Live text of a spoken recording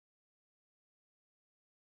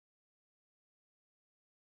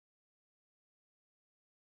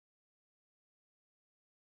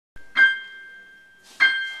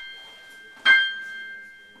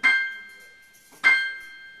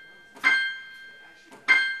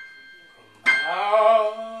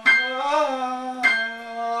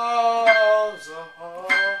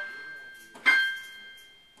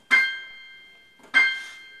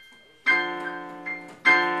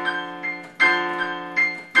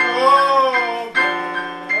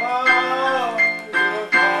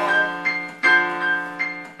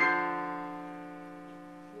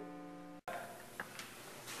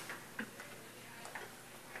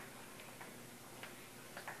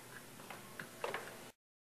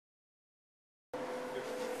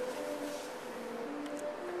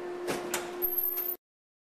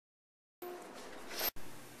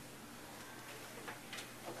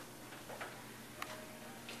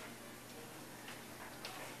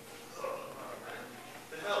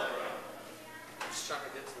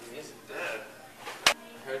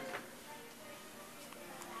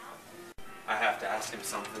ask him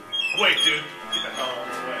something. Wait, dude. Get the hell out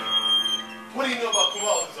of the way. What do you know about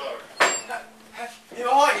Quadrilogy? Who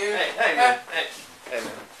are you? Hey, man. Hey,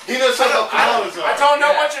 man. He knows something about Quadrilogy. I don't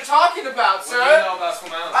know what you're talking about, sir. What do you know about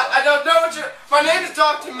Quadrilogy? I don't know what you're... My name is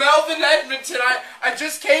Dr. Melvin Edmonton. I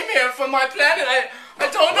just came here from my planet. I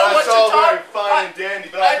don't know what you're talking about. That's all very fine and dandy,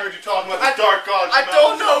 but I heard you talking about the dark gods. I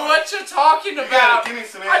don't know what you're talking about. Give me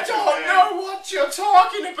some I answers, don't know what you're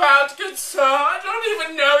talking about, good sir. I don't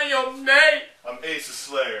even know your name. I'm Ace the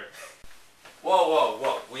Slayer.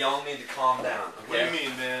 Whoa. We all need to calm down, okay? What do you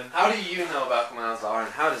mean, man? How do you know about Quadrilogy,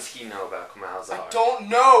 and how does he know about Quadrilogy? I don't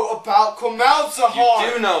know about Quadrilogy.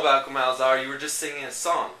 You do know about Quadrilogy. You were just singing a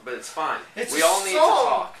song, but it's fine. We all need to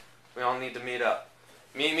talk. We all need to meet up.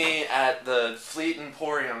 Meet me at the Fleet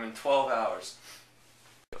Emporium in 12 hours.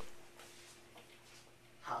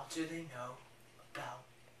 How do they know about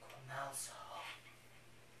Quadrilogy?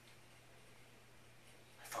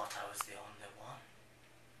 I thought I was the only one.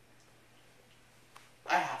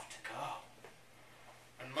 I have to go.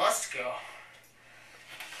 I must go.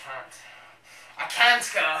 I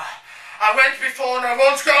can't go. I went before and I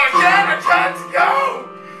won't go again. I can't go.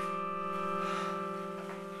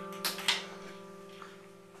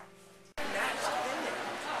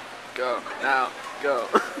 Go. Now. Go.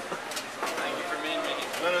 Thank you for meeting me.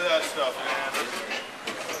 None of that stuff, man.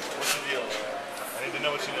 What's the deal? I need to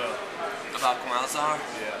know what you know. About Quadrilogy?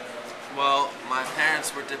 Yeah. Well, my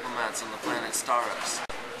parents were diplomats on the planet Staros.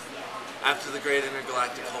 After the Great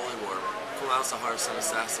Intergalactic Holy War, Quadrilogy sent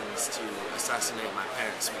assassins to assassinate my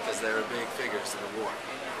parents because they were big figures in the war.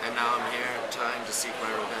 And now I'm here trying to seek my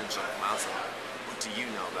revenge on Quadrilogy. What do you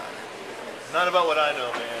know about it? Not about what I know,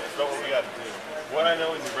 man. It's about what we got to do. What I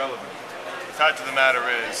know is irrelevant. The fact of the matter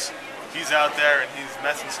is, he's out there and he's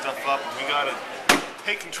messing stuff up, and we gotta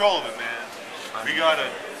take control of it, man. We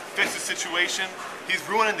gotta fix the situation. He's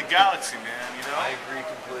ruining the galaxy, man, you know? I agree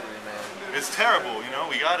completely, man. It's terrible, you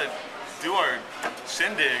know? We gotta do our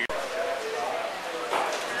shindig.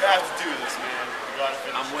 We have to do this, man. We gotta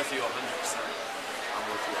finish. I'm with you 100%. I'm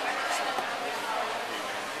with you 100%. Hey,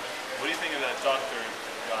 man. What do you think of that doctor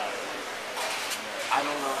guy? I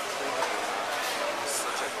don't know what to think of it. He's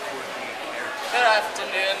such a quirky character. Good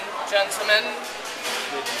afternoon, gentlemen.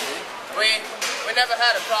 Good evening. We never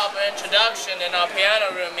had a proper introduction in our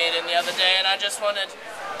piano room meeting the other day, and I just wanted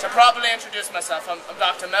to properly introduce myself. I'm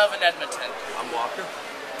Dr. Melvin Edmonton. I'm Walker.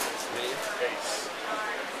 It's me. Ace.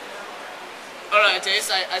 Alright, Ace,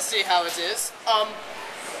 I see how it is.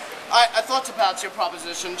 I thought about your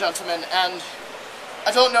proposition, gentlemen, and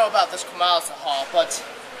I don't know about this Quadrilogy Hall, but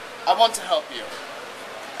I want to help you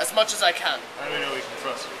as much as I can. How do we know we can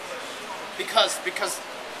trust you? Because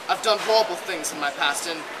I've done horrible things in my past,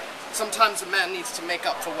 and sometimes a man needs to make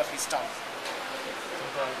up for what he's done.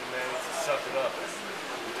 Sometimes a man needs to suck it up and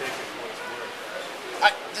take it for what it's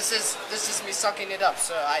worth. This is me sucking it up,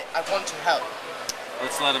 sir. I want to help.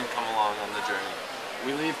 Let's let him come along on the journey.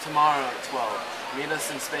 We leave tomorrow at 12. Meet us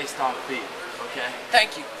in Space Dock B, okay?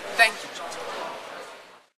 Thank you, gentlemen.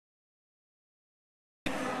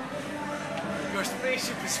 Your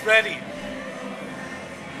spaceship is ready.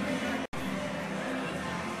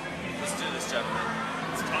 Let's do this, gentlemen.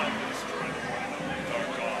 It's time to destroy the one and only dark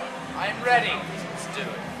god. I'm ready. Let's do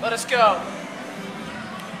it. Let us go.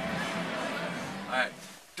 Alright.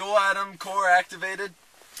 Dual atom core activated.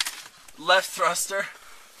 Left thruster.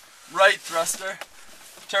 Right thruster.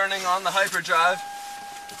 Turning on the hyperdrive.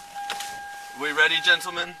 We ready,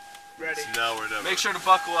 gentlemen? Ready. Now or never. Make sure to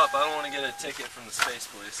buckle up. I don't want to get a ticket from the space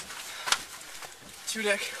police.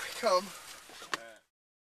 Tudek, here we come.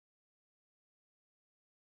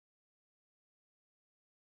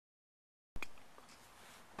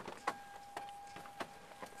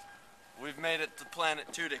 We've made it to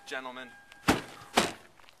planet Tudyk, gentlemen.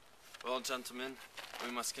 Well, gentlemen,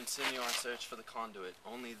 we must continue our search for the conduit.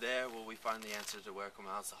 Only there will we find the answer to where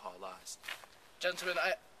Quadrilogy lies. Gentlemen,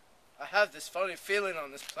 I have this funny feeling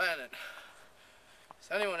on this planet. Is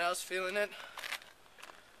anyone else feeling it?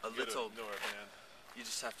 A little. Ignore it, man. You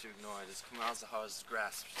just have to ignore it. As Quadrilogy's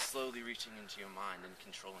grasp, slowly reaching into your mind and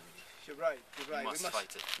controlling you. You're right. You must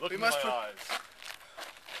fight it. Look We in must my eyes.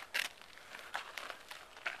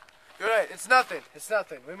 You're right. It's nothing.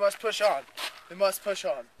 We must push on. We must push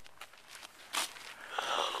on.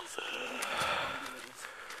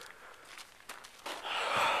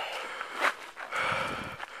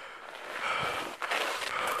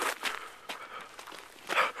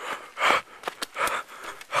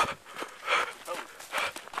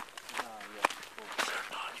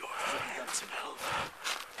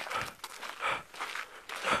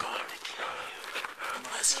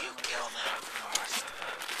 Unless you kill them first.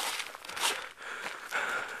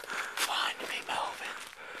 Find me, Melvin.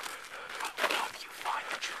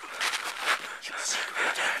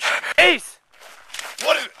 Ace!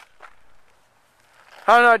 What is it?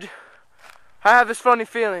 I don't know. I have this funny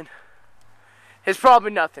feeling. It's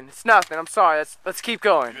probably nothing. It's nothing. I'm sorry. Let's keep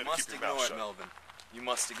going. You must ignore it, Melvin. You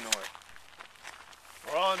must ignore it.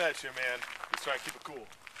 We're on at you, man. Just try to keep it cool.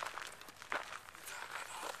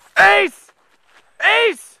 Ace!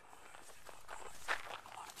 Ace!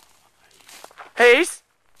 Ace?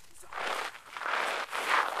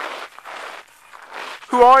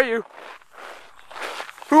 Who are you?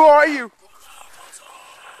 Who are you?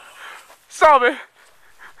 Stop it!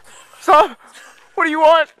 Stop! What do you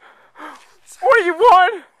want? What do you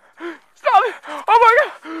want? Stop it! Oh my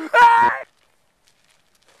God! Ah!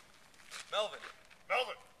 Melvin,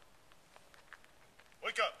 Melvin!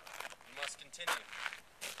 Wake up! you must continue.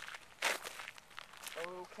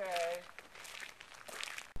 Okay.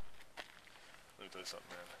 Let me tell you something,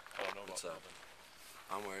 man. I don't know What's about up?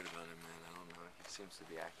 I'm worried about him, man. I don't know. He seems to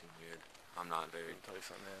be acting weird. I'm not very. Let me tell you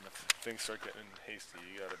something, man. If things start getting hasty,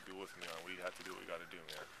 you gotta be with me on what you have to do what you gotta do,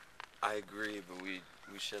 man. I agree, but we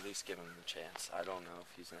should at least give him a chance. I don't know if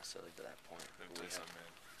he's necessarily to that point. Let me tell you something, man.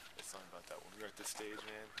 It's not about that. When you're at this stage,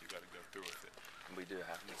 man, you gotta go through with it. We do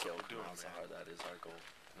have to That's kill what we're doing, Malzahar. man. That is our goal.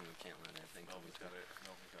 And we can't let anything come Melvin's between.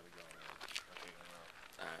 gotta go, man. I'm taking him out.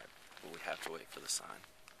 Alright, but we have to wait for the sign.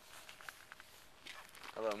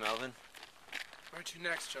 Hello, Melvin. Where to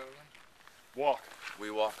next, gentlemen? Walk. We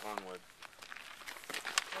walk onward.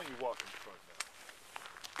 Why don't you walk in front now?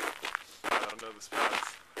 I don't know the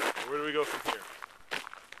spots. Where do we go from here?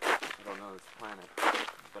 I don't know this planet,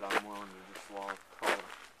 but I'm willing to just follow. I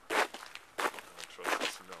don't trust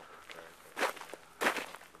this Melvin character, man.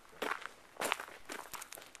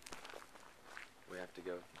 We have to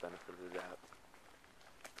go benefit of the doubt.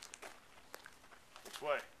 Which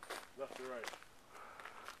way? Left or right?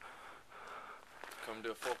 Come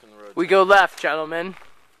to a fork in the road. We go left, gentlemen.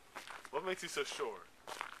 What makes you so sure?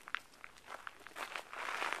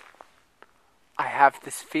 I have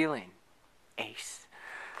this feeling, Ace.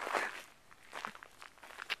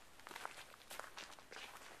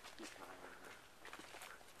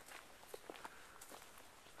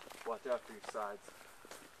 Watch out for your sides.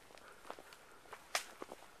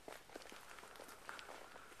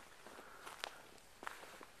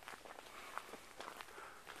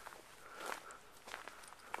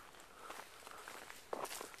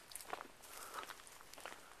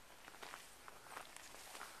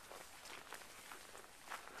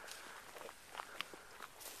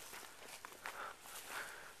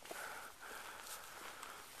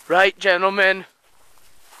 Right, gentlemen.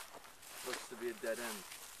 Looks to be a dead end.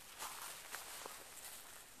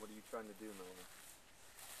 What are you trying to do, Melvin?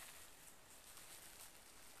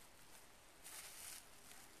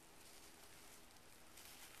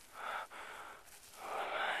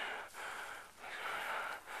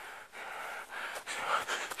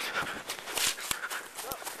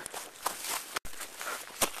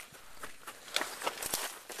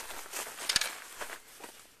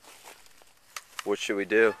 What should we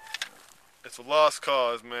do? It's a lost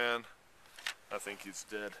cause, man. I think he's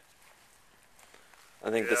dead. I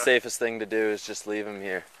think the Yeah. safest thing to do is just leave him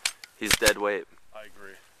here. He's dead weight. I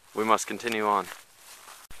agree. We must continue on.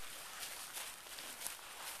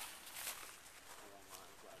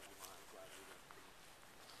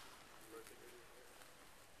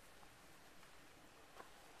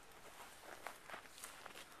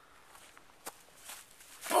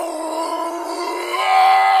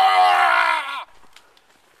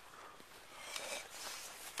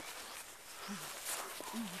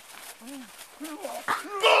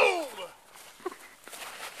 Boom!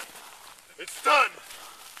 It's done!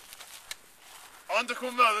 On to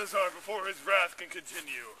Quadrilogy before his wrath can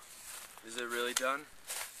continue. Is it really done?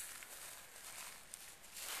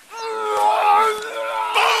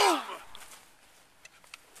 Boom!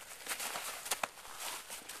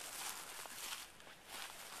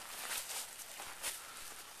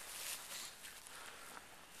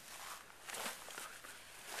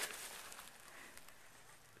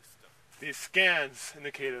 These scans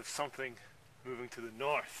indicate of something moving to the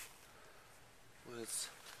north.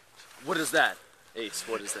 What is that? Ace,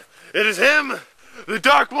 what is that? It is him! The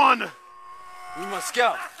Dark One! We must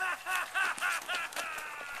go!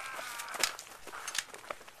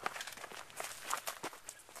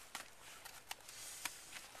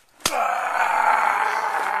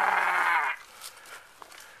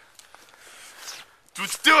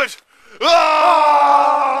 Let's do it!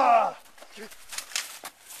 Ah!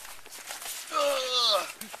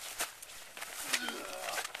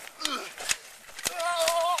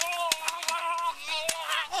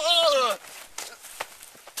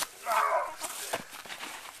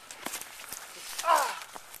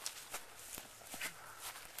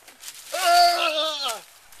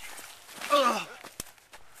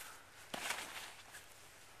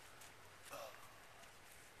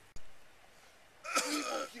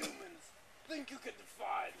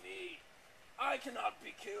 cannot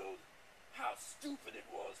be killed. How stupid it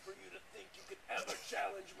was for you to think you could ever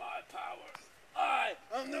challenge my power. I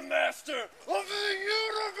am the master of the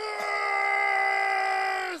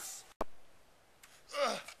universe!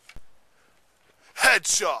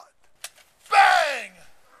 Headshot. Bang!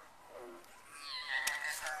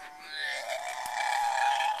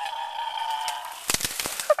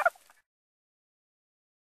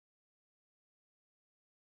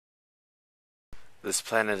 This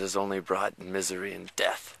planet has only brought misery and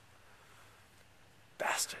death.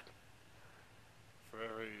 Bastard. For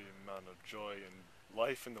every amount of joy and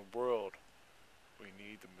life in the world, we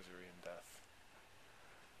need the misery and death.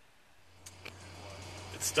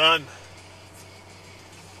 It's done.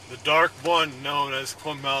 The Dark One, known as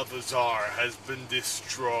Quadrilogy, has been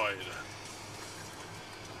destroyed.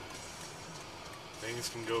 Things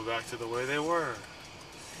can go back to the way they were,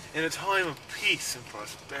 in a time of peace and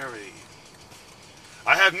prosperity.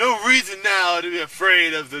 I have no reason now to be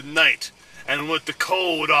afraid of the night and what the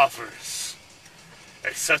cold offers,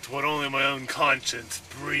 except what only my own conscience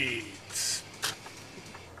breeds.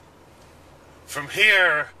 From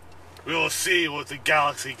here, we will see what the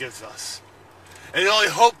galaxy gives us, and the only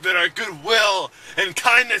hope that our goodwill and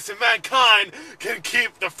kindness to mankind can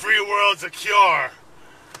keep the free world secure.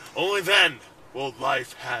 Only then will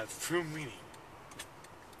life have true meaning.